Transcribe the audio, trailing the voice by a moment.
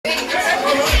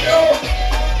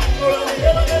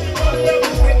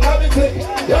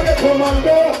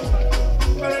commando.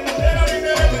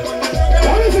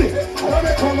 What is it? I'm a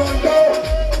commando.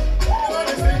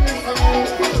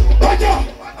 Roger.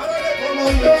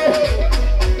 Commando.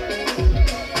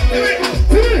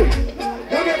 See?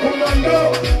 I'm a commando.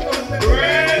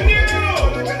 Brand new.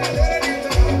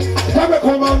 I'm a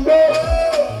commando.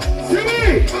 See me?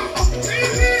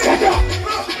 Roger.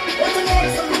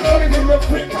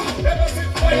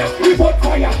 We put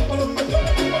fire.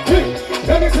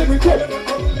 Let me see me go.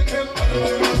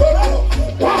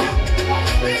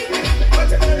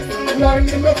 Line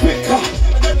in the picker.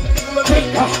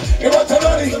 You want to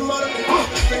run it?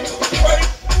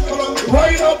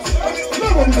 Right up.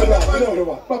 Never do that. You know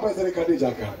what? Papa said he can do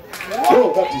Jack.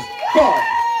 Oh, that is God.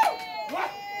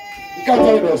 You can't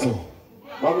tell me also.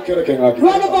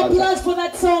 Round of applause for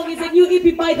that song. It's a new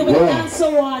EP by the way, Dance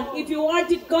So On. If you want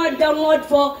it, go and download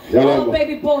for Oh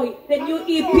Baby Boy, the new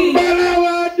EP.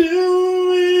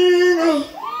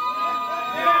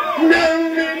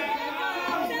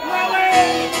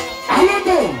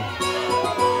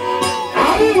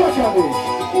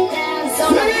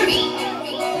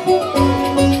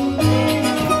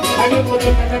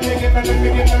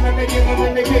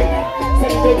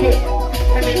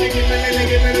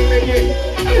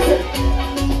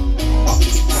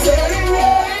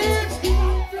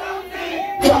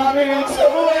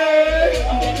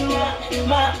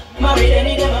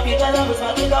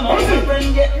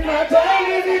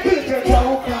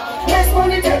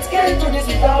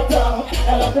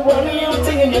 I love the one you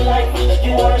thing in your life.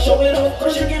 You wanna show it up,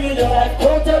 cause you give me the life.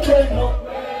 Don't take break, no.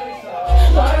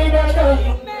 Marry that girl,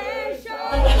 you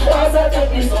cause I take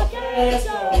this up.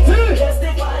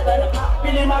 Testify that I'm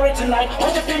happily married tonight.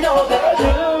 What if you know that I do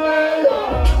it?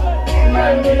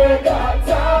 Man, we got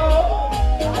down.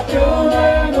 I do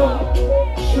it, no.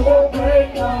 She won't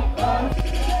break my heart.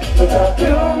 But I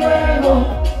do it, no.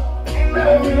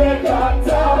 Man, we got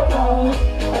down. I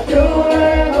do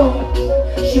it, no.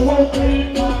 She won't break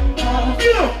my heart.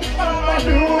 I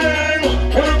do it.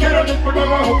 I quiero que por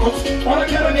los ojos. Ahora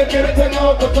quiero que quieres tener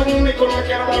otro. Tan único, no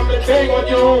quiero más me tengo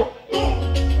yo.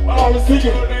 Ahora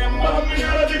sigue. Mami,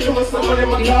 ahora digo, me estaba de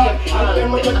matar. Ahora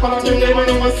tengo que para que me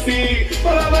no así.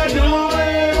 Para la do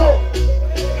it.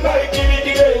 Like give it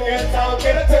in your town.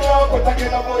 Quiero tener otro. Que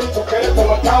no voy a chocar. Quiero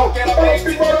tomar. Quiero ver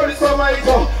si por hoy so my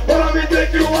go. But I'm gonna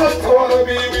take you out. I wanna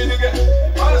be with you again.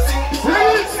 Wanna sing to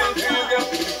you again.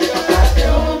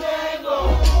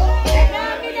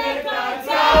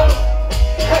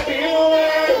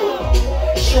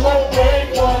 She won't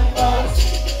break one us,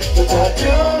 but I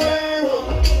do it.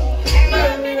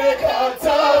 Let me make her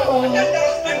tell.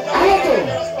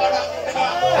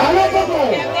 I love the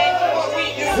boy.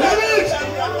 Let me.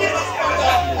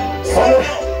 So, I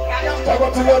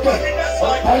got to look at I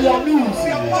am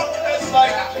music.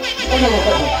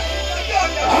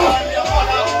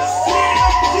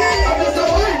 I'm just a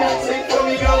way that sing for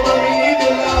me, girl, but we need to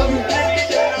love you.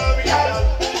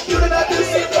 You don't have to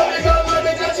sing for me, girl, but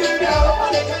they got you down.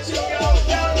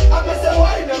 I'm just a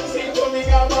way that sing for me,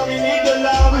 girl, but we need to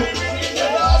love you. You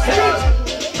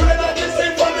don't have to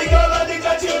sing for me, girl, but they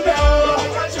got you down.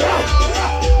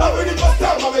 I'm really first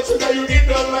time I met you, girl, you did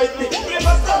not like me.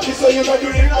 So you know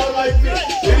you did not like me. In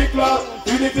the club,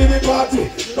 in the party.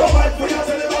 Don't mind for you,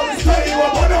 tell them how to stay. You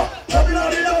are better.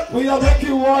 We are make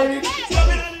you want it.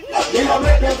 We are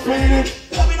make them feel it.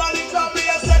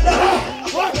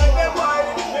 What?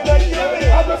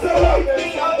 I'm just a like it.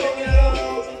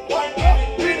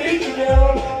 We need you,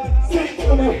 girl. Sing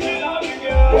to me.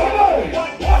 Why?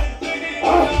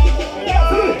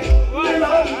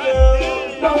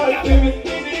 Now I feel it.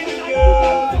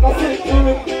 I sing to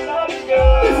me.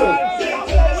 Listen.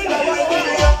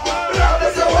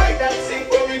 There's a white that sing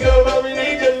for me, girl, but we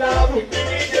need your love. We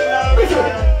need your love.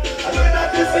 Listen. I know that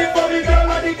you sing for me, girl,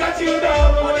 but they got you down.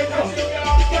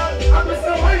 I'm just a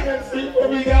white that sing for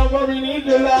me, girl, but we need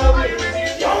your love.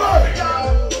 Come on. I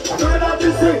know that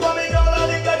you sing for me, girl, but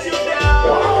they got you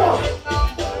down.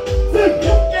 Sing.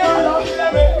 Girl, you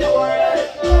don't make me worry.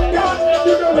 Girl,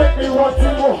 you don't make me want to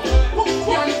go.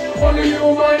 Only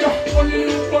you, man. Only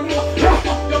you, only you.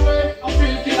 I'm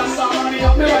feeling I'm sorry.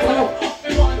 I'm never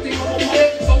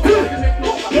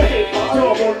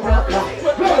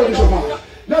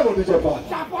Never did your part.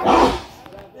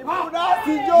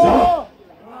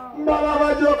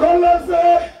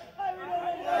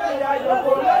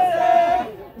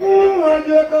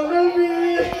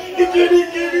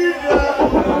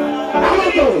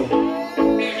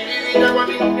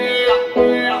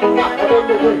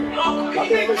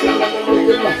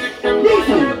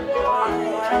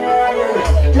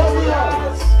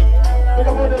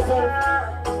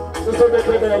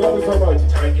 I love you so much.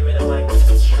 Give me the mic.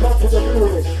 Come to the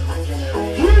music.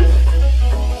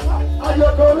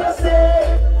 You're gonna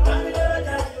say,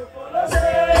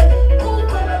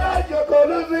 you're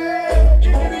gonna say,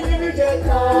 give me the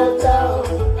countdown.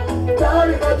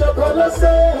 Darling, you're gonna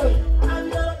say,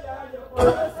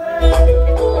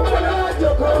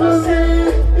 you're gonna say,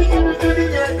 give me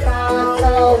the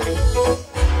countdown.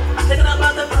 I'm thinking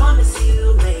about the promise you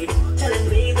made, telling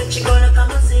me that you're gonna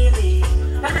come and see me.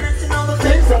 Reminiscing all the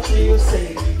things that you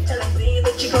say, telling me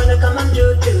that you're gonna come and do.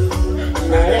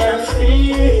 I am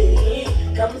free.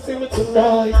 Come and see me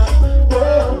tonight.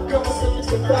 Oh, come and see me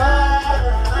tonight.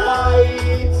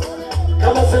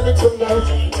 Come and see me tonight.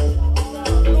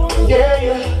 Yeah,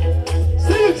 yeah.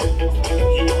 See it. To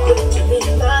me,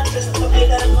 that's just the way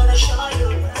that I'm gonna show you.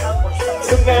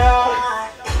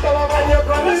 Tonight. Come on, you're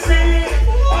gonna see.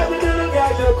 I'm the little guy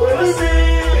you're gonna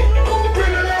see.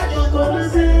 You're gonna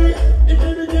see. You're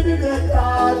gonna give me that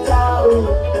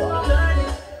countdown.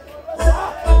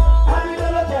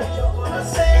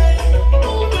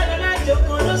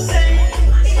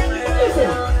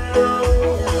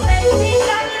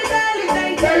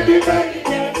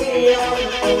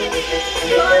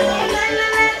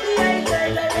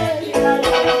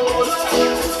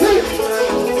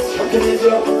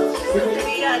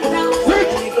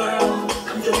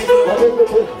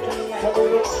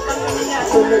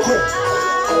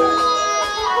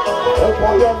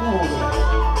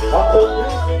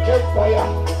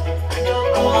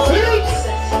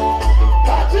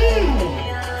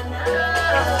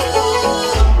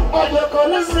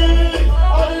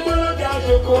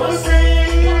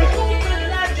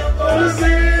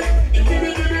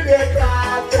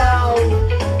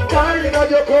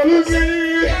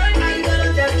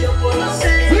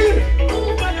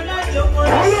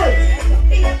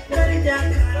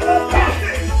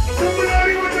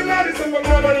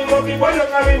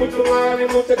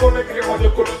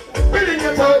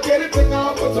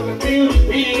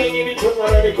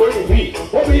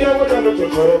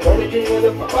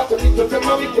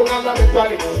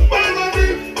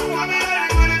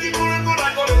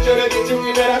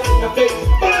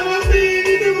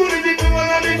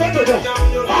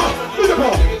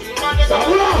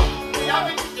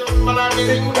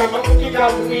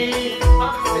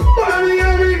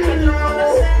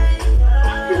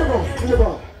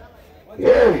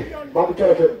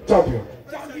 Champion.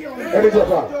 Any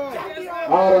Japan.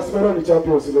 Our Smeroni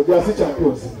champions, they are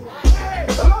champions.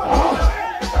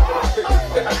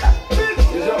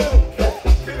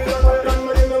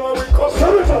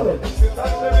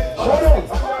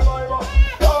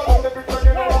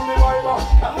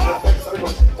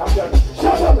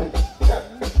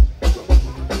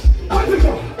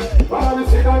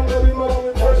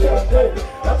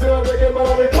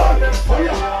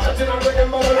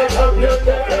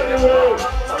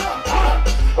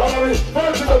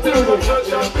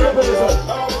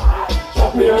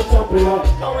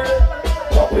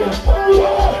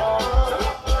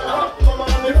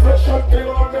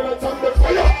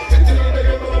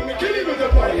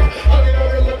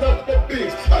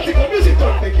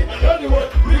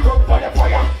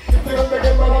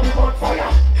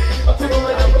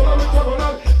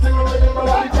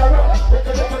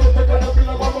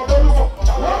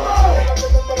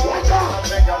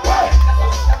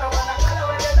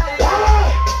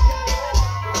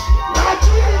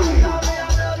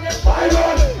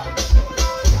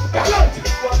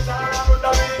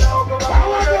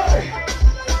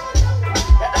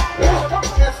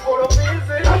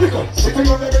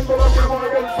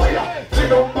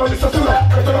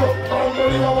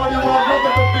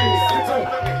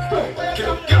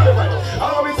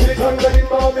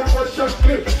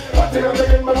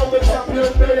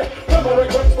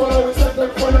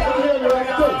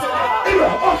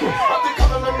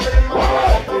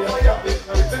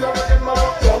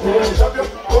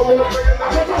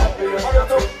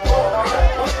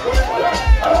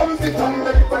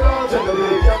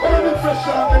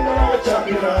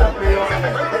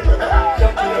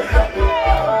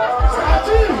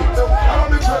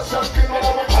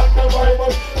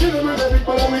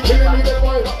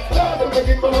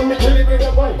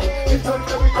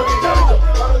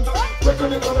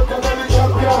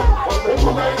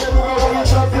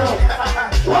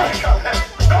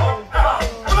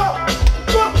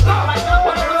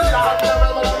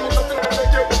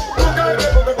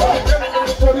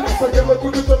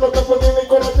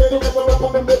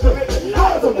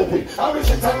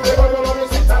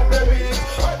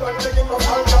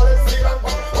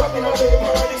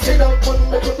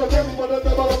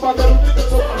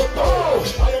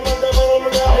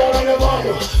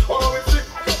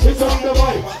 Sit on the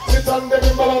mic, sit on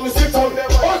the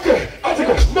mic. Okay, I take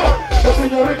it. No,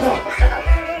 señorita.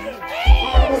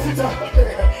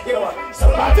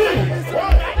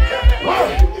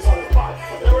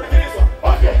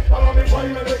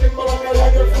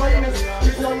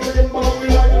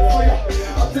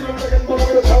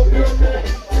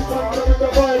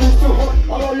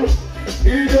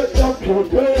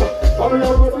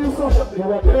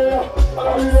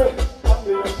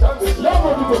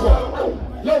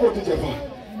 Love what DJ Fan.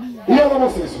 You have a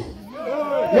message. You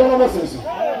have a message.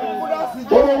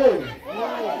 One more word.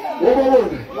 One more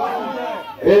word.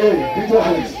 Hey, DJ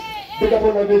Alex. Pick up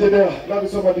on my DJ there. Love you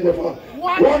so much, DJ Fan.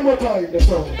 One more time, the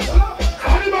song.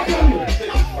 Anima Kali.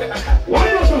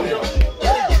 One more time.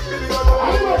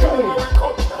 Anima Kali.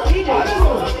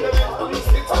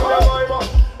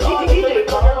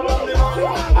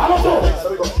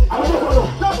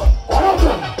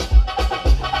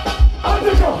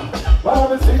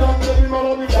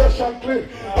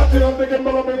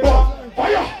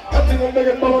 Fire! I think I'm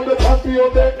making more on the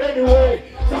champion deck anyway.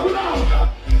 So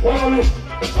now,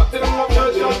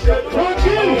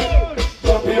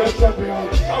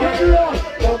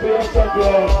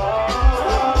 champion.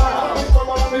 Come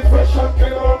on, me fresh and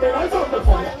clean on me. I saw the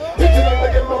fire. Hitting and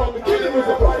making more on me. Killing with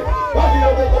the fire. Body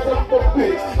of the other for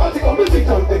pigs. I think I'm busy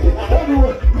to take it.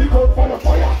 Anyway, we call fire.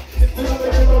 Fire. Hitting and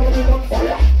making more on me on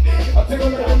fire. I think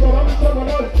I'm making more on me.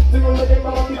 Think I'm making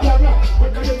more on me. We're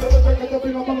going to the back of the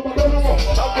film.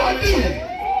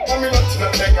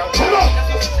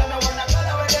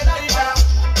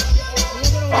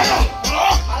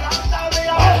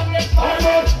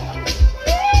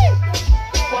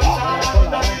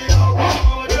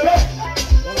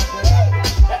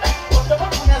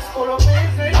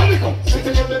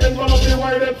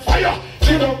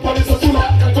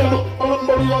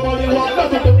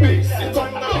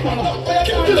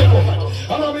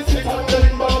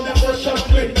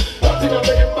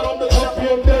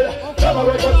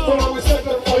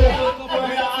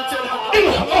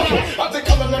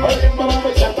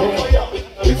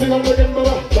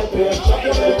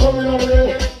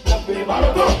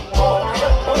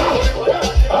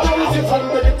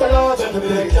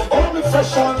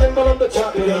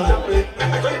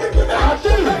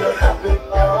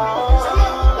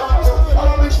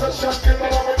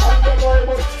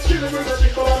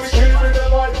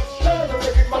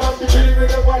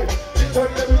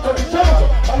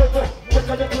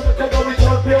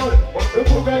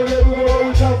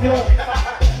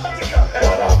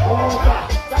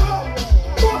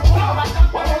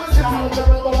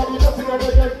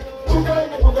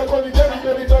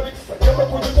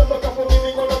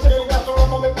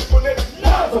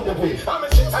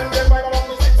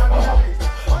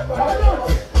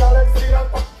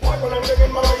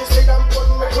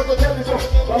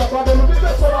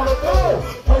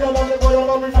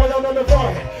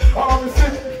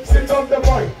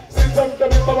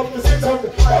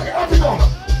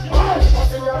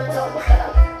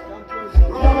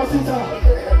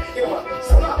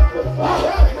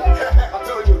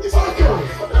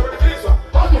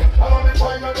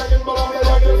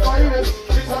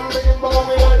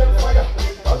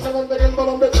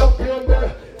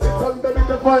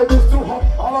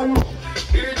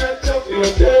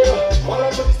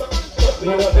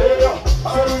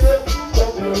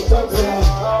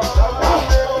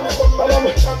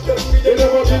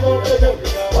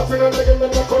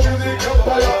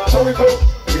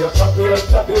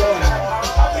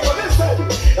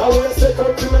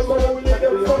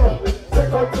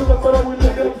 Second to